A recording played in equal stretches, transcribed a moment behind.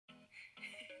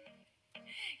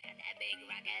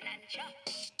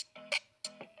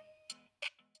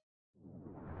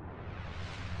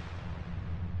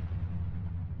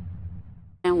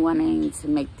Been wanting to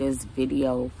make this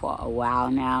video for a while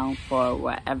now. For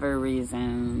whatever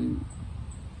reason,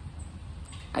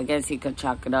 I guess you could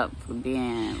chalk it up for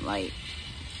being like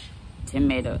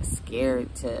timid or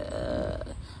scared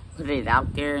to put it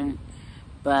out there.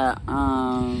 But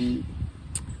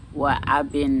what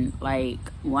I've been like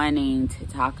wanting to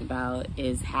talk about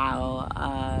is how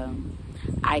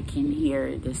I can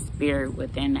hear the spirit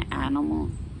within the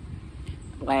animal.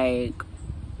 Like,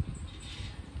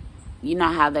 you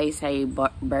know how they say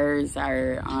birds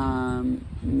are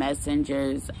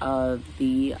messengers of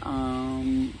the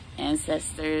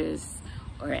ancestors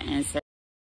or ancestress,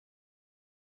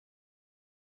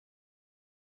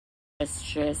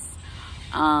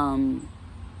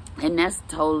 and that's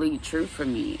totally true for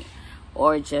me,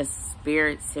 or just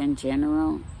spirits in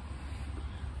general.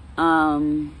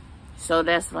 So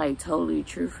that's like totally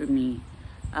true for me.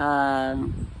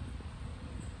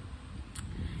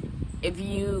 If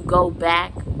you go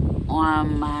back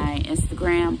on my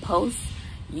Instagram post,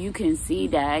 you can see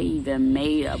that I even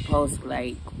made a post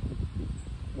like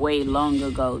way long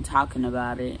ago talking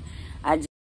about it. I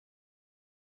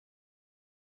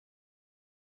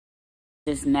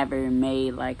just never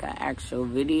made like an actual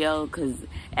video, because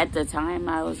at the time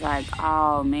I was like,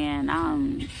 oh man,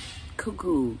 I'm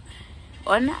cuckoo.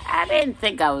 Or not, I didn't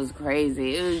think I was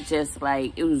crazy. It was just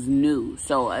like, it was new.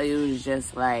 So it was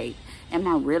just like, am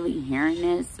I really hearing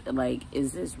this? Like,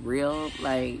 is this real?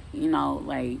 Like, you know,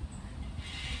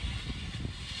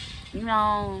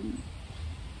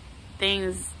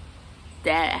 things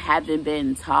that haven't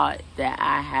been taught that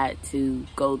I had to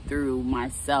go through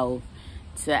myself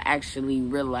to actually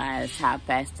realize how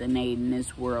fascinating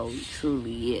this world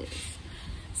truly is.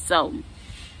 So,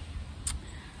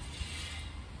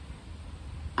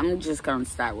 I'm just gonna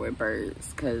start with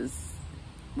birds, because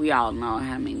we all know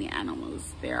how many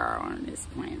animals there are on this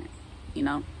planet, you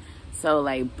know? So,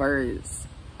 like, birds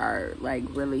are, like,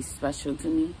 really special to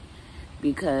me,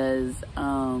 because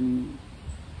I'm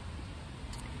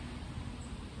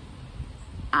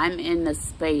in the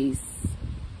space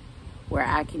where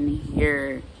I can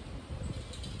hear,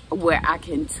 where I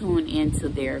can tune into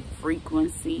their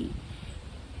frequency,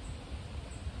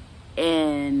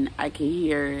 and I can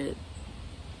hear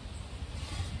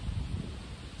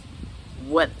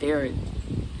what they're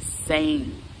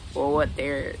saying or what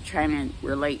they're trying to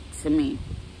relate to me,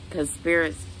 because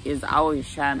spirits is always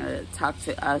trying to talk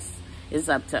to us. It's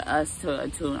up to us to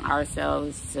attune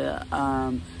ourselves to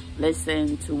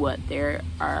listen to what they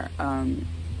are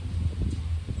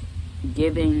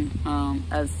giving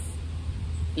us,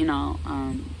 you know,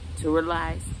 to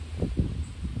realize.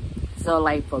 So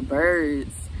like for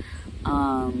birds,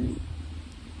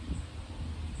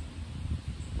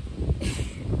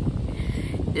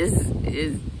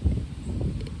 it's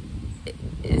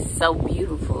so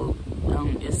beautiful.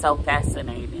 It's so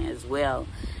fascinating as well.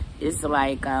 It's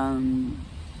like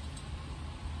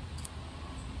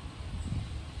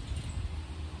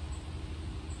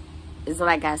it's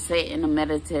like I sit in a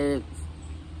meditative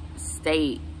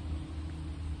state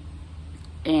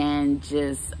and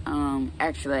just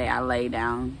actually I lay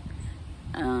down,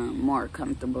 more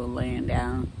comfortable laying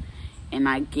down, and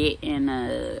I get in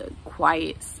a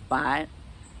quiet spot,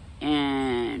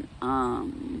 and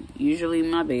usually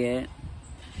my bed,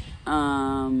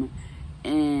 and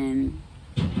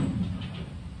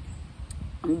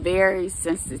I'm very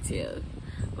sensitive.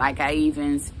 Like, I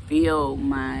even feel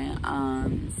my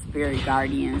spirit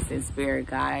guardians and spirit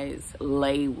guides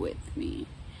lay with me.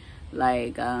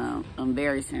 Like, I'm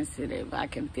very sensitive. I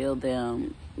can feel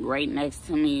them right next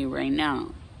to me right now.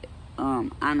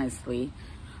 Honestly,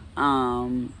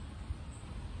 I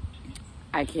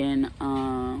can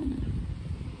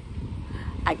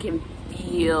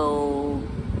feel,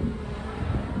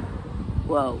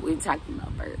 well, we're talking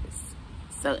about birds.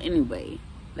 So anyway,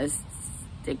 let's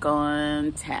stick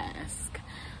on task.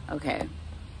 Okay.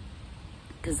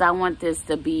 Because I want this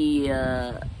to be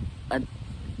a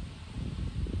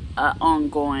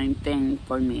ongoing thing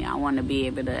for me. I want to be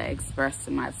able to express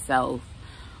myself.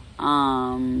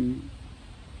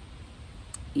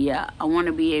 Yeah, I want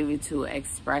to be able to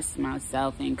express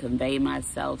myself and convey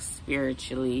myself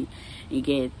spiritually and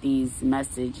get these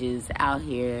messages out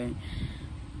here.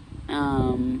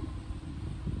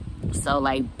 So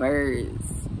like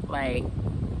birds, like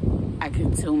I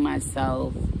can tune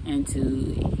myself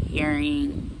into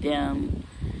hearing them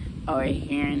or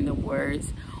hearing the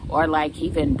words, or like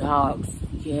even dogs.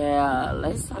 Yeah,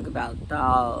 let's talk about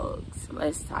dogs.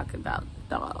 Let's talk about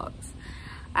dogs.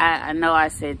 I know I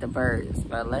said the birds,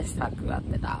 but let's talk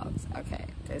about the dogs. Okay,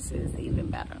 this is even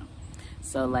better.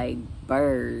 So like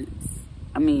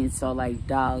so like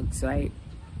dogs, right?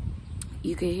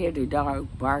 You can hear the dog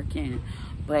barking,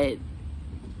 but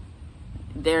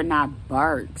they're not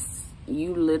barks.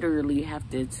 You literally have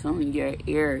to tune your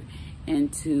ear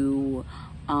into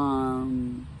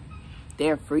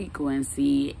their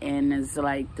frequency, and it's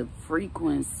like the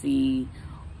frequency,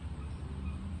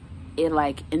 it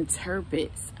like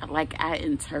interprets, like I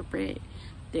interpret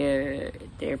their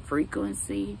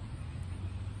frequency.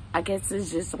 I guess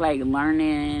it's just like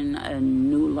learning a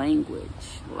new language.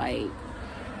 Like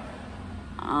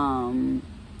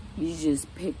you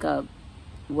just pick up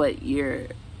what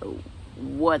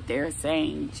they're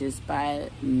saying just by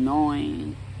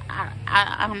knowing.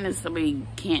 I honestly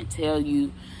can't tell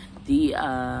you the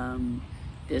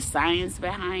science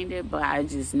behind it, but I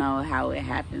just know how it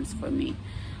happens for me.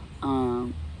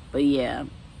 But yeah,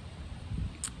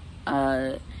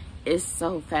 it's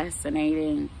so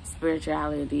fascinating.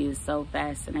 Spirituality is so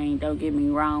fascinating. Don't get me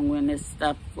wrong, when this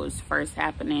stuff was first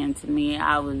happening to me,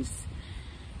 I was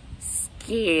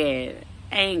scared.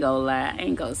 I ain't gonna lie, I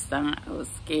ain't gonna stunt. I was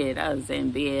scared. I was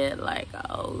in bed like,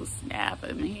 oh snap,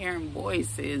 I'm hearing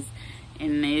voices.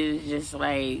 And it was just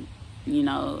like, you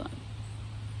know,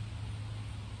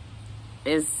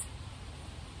 it's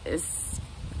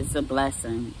a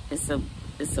blessing. It's a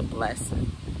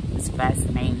blessing. It's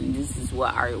fascinating. This is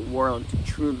what our world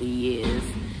truly is.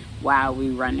 Why are we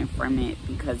running from it?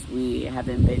 Because we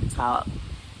haven't been taught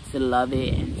to love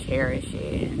it and cherish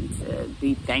it and to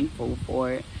be thankful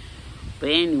for it. But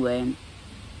anyway,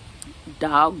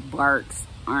 dog barks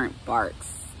aren't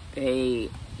barks.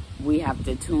 We have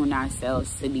to tune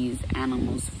ourselves to these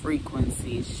animals'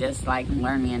 frequencies, just like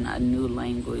learning a new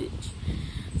language.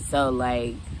 So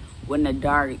like when the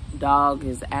dog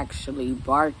is actually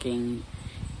barking,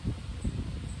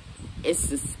 it's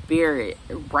the spirit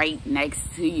right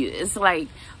next to you. It's like,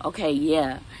 okay,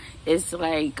 yeah, it's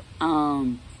like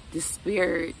the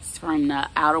spirits from the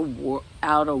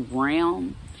outer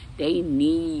realm. They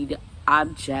need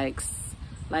objects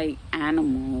like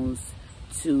animals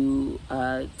to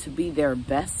be their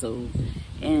vessel,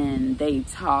 and they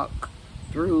talk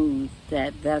through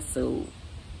that vessel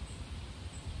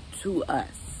to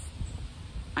us.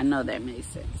 I know that makes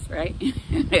sense, right?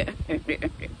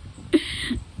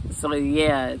 So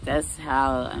yeah, that's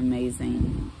how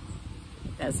amazing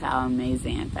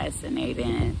and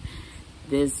fascinating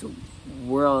this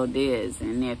world is.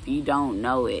 And if you don't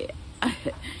know it,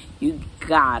 you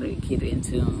gotta get in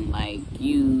tune. Like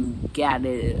you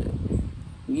gotta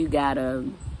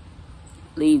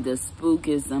leave the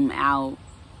spookism out,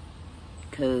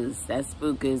 because that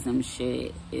spookism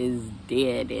shit is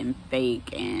dead and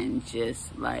fake and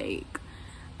just like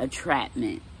a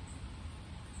trapment.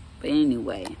 But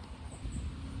anyway,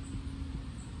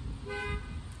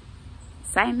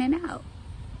 signing out.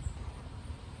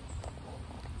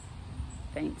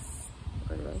 Thanks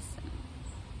for listening.